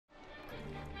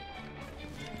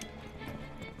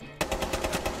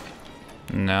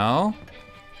No.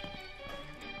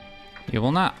 You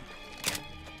will not.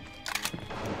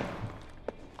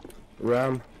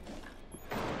 Ram.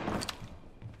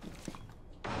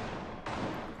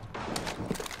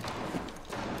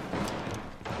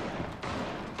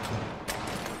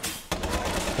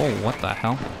 Oh, what the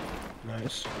hell?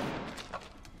 Nice.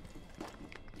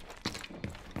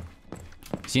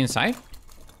 Is he inside?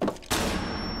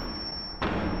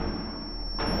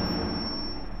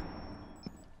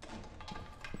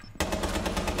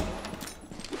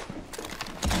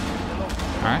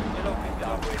 Alright.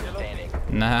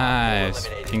 Nice.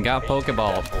 King got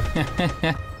Pokeball.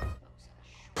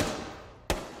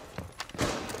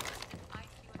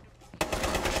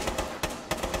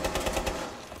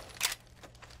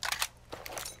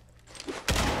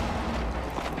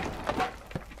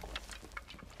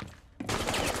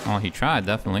 Oh, he tried,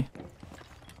 definitely.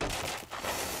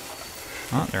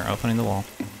 Oh, they're opening the wall.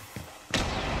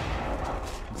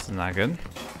 This is not good.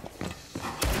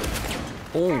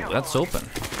 Oh, that's open.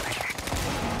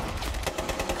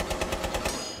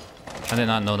 I did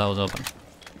not know that was open.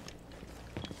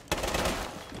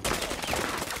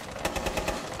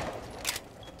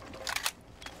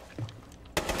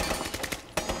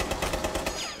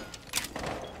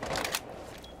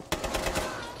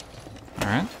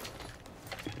 Alright.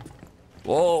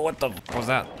 Whoa, what the fuck was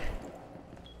that?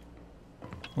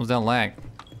 What was that lag?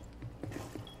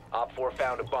 Op 4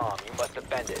 found a bomb. You must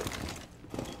defend it.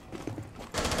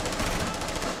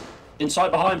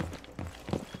 Inside behind.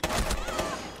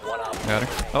 One op. Got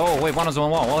her. Oh, wait, one is on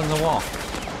the wall. One is on the wall.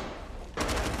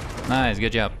 Nice,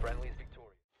 good job. Friendly's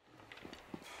victorious.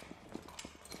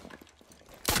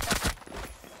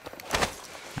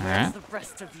 Alright. The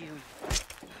rest of you.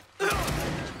 You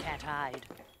can't hide.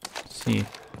 See,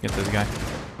 get this guy.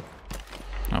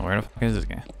 Oh, where the fuck is this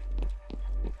guy?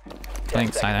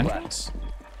 Playing silent.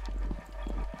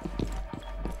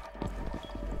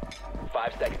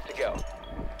 5 seconds to go.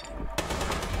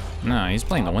 No, he's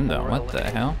playing the window. What the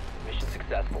hell? Mission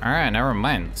successful. Alright, never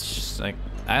mind. It's just like,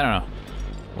 I don't know.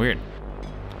 Weird.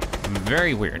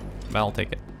 Very weird. But I'll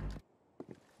take it.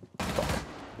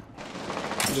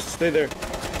 Just stay there.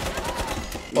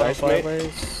 Nice,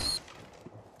 mate.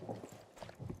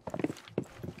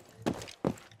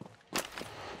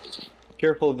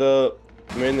 Careful, the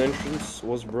main entrance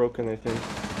was broken, I think.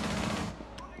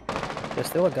 There's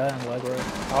still a guy on the library.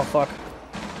 Oh fuck.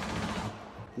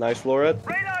 Nice, Lorette.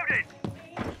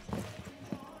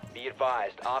 Be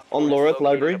advised. Op 4 On has Lorette,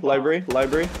 located a bomb. library.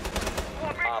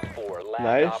 Op 4, last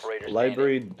Nice. operator standing.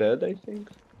 Library dead, I think.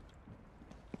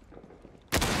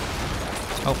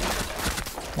 Oh.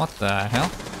 What the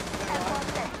hell?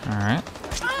 Alright.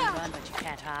 You can run, but you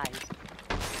can't hide.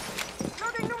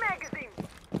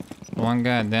 One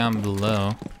guy down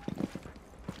below.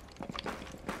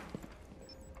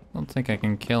 Don't think I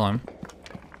can kill him.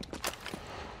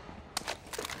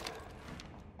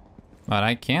 But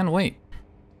I can wait.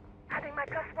 Having my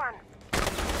 +1.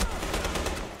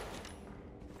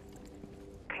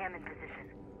 Cam in position.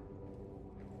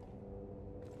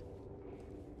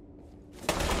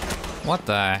 What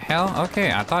the hell?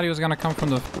 Okay, I thought he was gonna come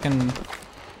from the fucking...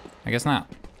 I guess not.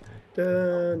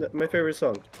 My favorite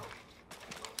song.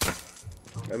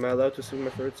 Am I allowed to sing my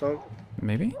favorite song?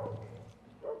 Maybe?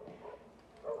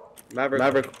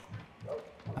 Maverick.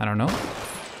 I don't know.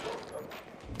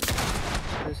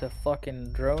 There's a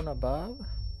fucking drone above.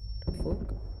 The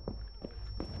fuck?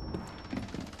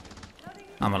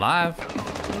 I'm alive.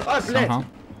 Ah, Somehow.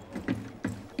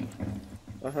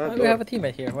 Oh, we have a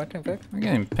teammate here. What the fuck? I'm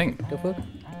getting pinged. The fuck?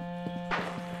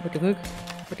 What the fuck?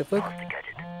 What the fuck?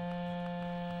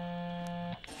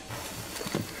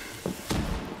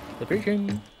 The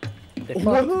preaching. They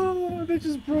fucked. Whoa, they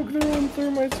just broke their own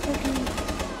thermite fucking...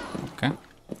 Okay.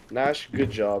 Nash, good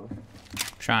job.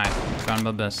 Trying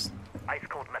my best. Ice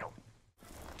cold metal.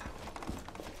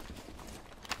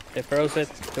 They froze it.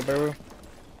 The barrel.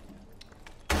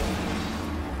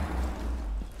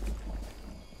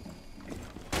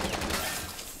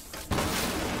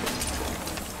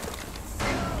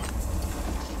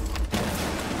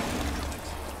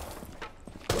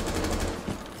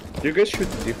 Do you guys shoot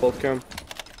the default cam?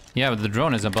 Yeah, but the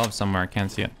drone is above somewhere. I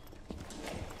can't see it.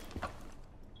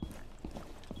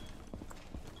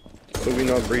 So we're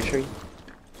not breaching?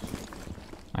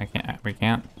 I can't. We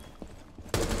can't.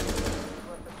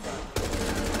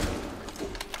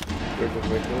 There's the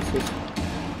weaknesses.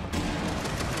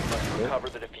 Cover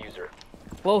the diffuser.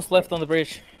 Close left on the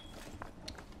bridge.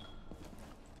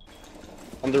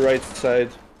 On the right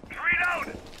side.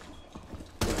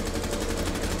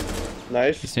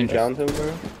 Nice, He's you interesting. downed him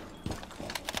there.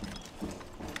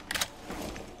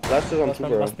 Last is on Last two,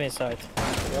 one bro. must be inside.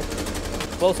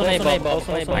 Also A bomb.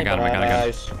 Also A bomb. I got him, I got him.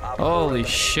 Nice. Holy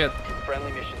shit.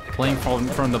 Friendly mission success. Playing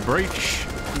from the breach.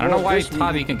 I don't know Bro, why this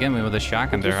Tavi can get me with a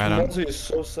shotgun there. I don't. This is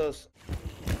so sus.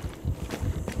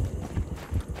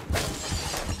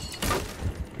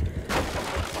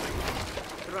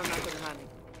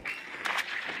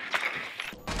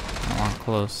 Oh,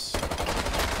 close.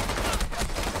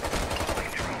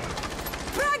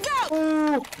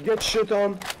 Ooh, get shit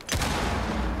on.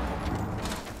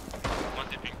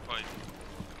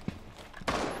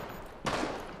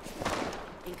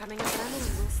 Incoming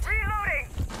adrenaline boost. Reloading!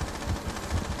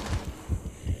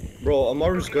 Bro,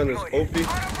 Amaru's gun is OP. Auto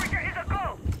breacher is a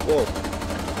go! Whoa.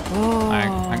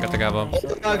 I got the guy above.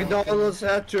 McDonald's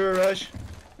had to rush.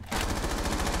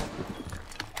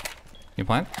 You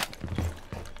plant?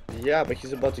 Yeah, but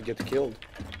he's about to get killed.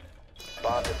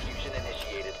 Bomb diffusion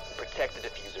initiated. Protect the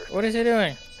diffuser. What is he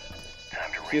doing?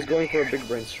 He's going for a big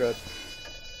brain strat.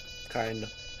 Kinda.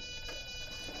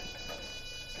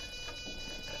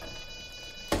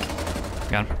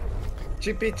 Got him.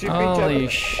 Chippy, Holy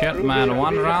shit, man.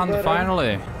 One round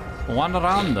finally. One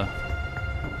round.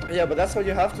 Yeah, but that's how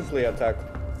you have to play attack.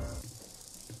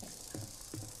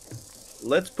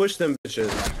 Let's push them bitches.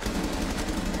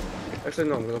 Actually,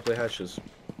 no, I'm gonna play hatches.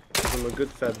 I'm a good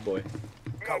fat boy.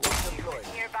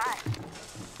 Nearby.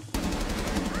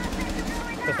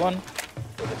 This one.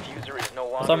 The diffuser is no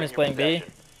longer Someone's in your playing B.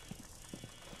 possession.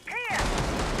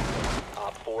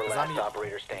 Op 4 last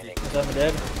operator standing. Zombie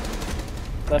dead.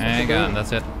 Last And one, got him, two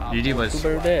that's it. GG was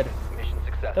Two dead. Mission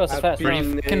success. That was fast. pretty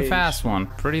Round. fucking fast one.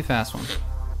 Pretty fast one.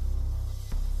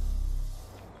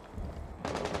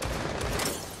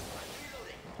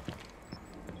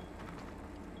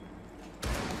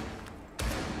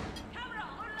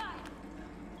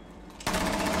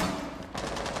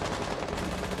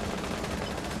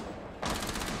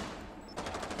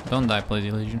 Don't die,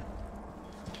 please, Legion.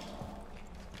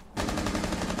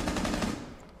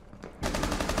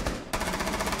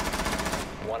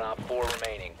 One op 4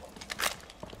 remaining.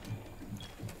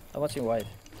 I'm watching white.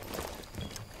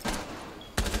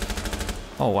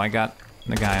 Oh, I got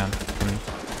the guy on.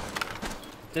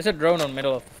 There's a drone on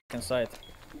middle of the site.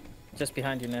 Just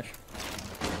behind you, Nash.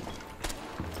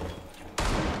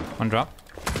 One drop.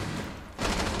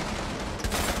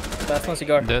 Last one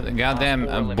cigar. The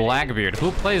goddamn Blackbeard.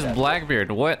 Who plays Blackbeard?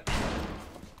 What?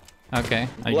 Okay,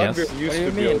 I guess. Blackbeard used What do you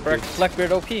to be mean? OP.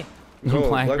 Blackbeard OP. No,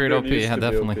 Blackbeard OP, used yeah, to be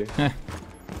definitely. OP. Can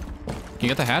you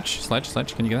get the hatch?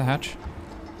 Sledge, can you get the hatch?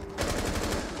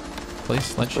 Please,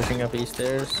 Sledge. Pushing up these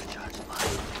stairs.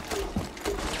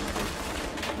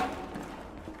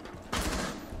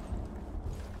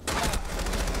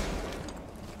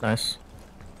 Nice.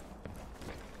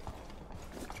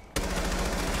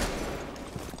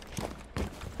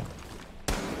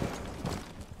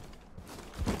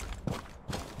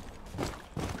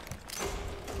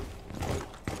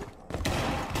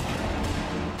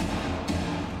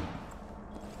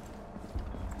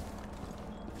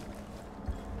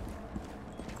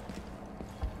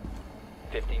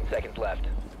 Seconds left.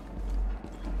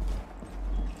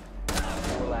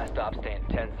 4 last stop stand.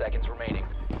 10 seconds remaining.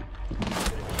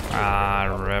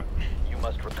 Ah, rip. You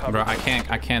must recover. Bro,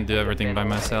 I can't do everything by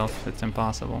myself. It's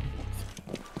impossible.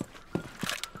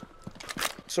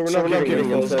 So we're not getting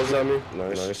kills, Zami.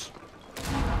 Nice.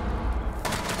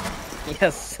 He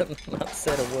has not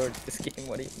said a word this game.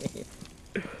 What do you mean?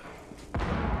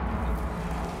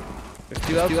 There's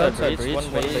two outside breach,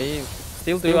 one wave.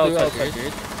 Still two outside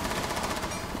breach.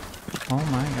 Oh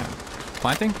my god.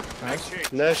 Planting?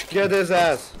 Nice. Nash, get his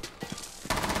ass.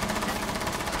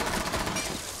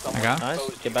 I got him.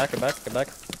 Nice. Get back.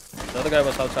 The other guy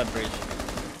was outside breach.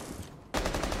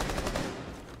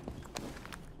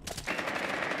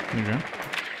 Good job.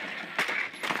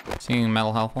 Seeing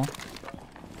metal helpful.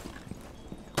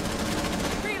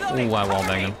 Ooh, I wall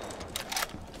banged him.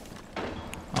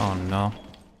 Oh no.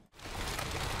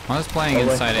 I was playing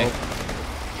inside A.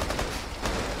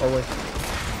 Oh wait.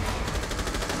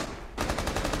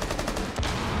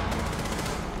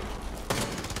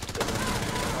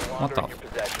 What the?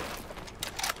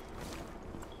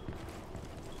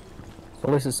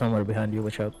 Police is somewhere behind you,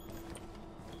 watch out.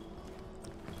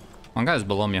 One guy's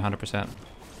below me 100%.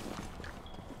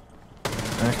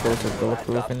 Nice, there's a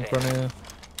bulletproof in front of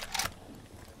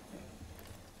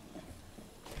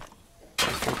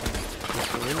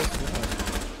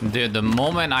you. Dude, the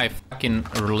moment I fucking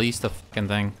released the fucking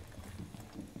thing.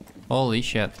 Holy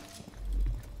shit.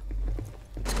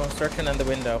 It's construction and the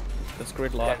window. That's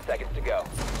gridlock. 10 seconds to go.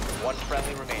 One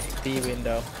friendly remaining. B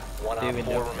window. One B op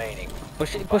window. 4 remaining.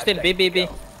 Pushed in B.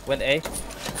 Went A.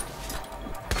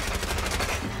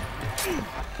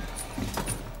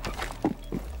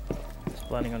 He's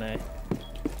planning on A.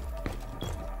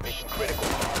 Mission critical.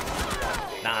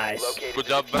 Nice. Located Good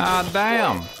job, Ah,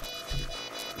 damn.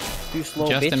 Too slow,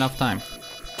 Just bitch. enough time.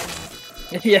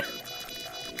 Yeah.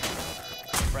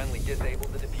 friendly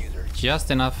disabled the diffuser. Just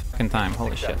enough fucking time.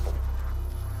 Holy shit. Successful.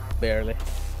 Barely.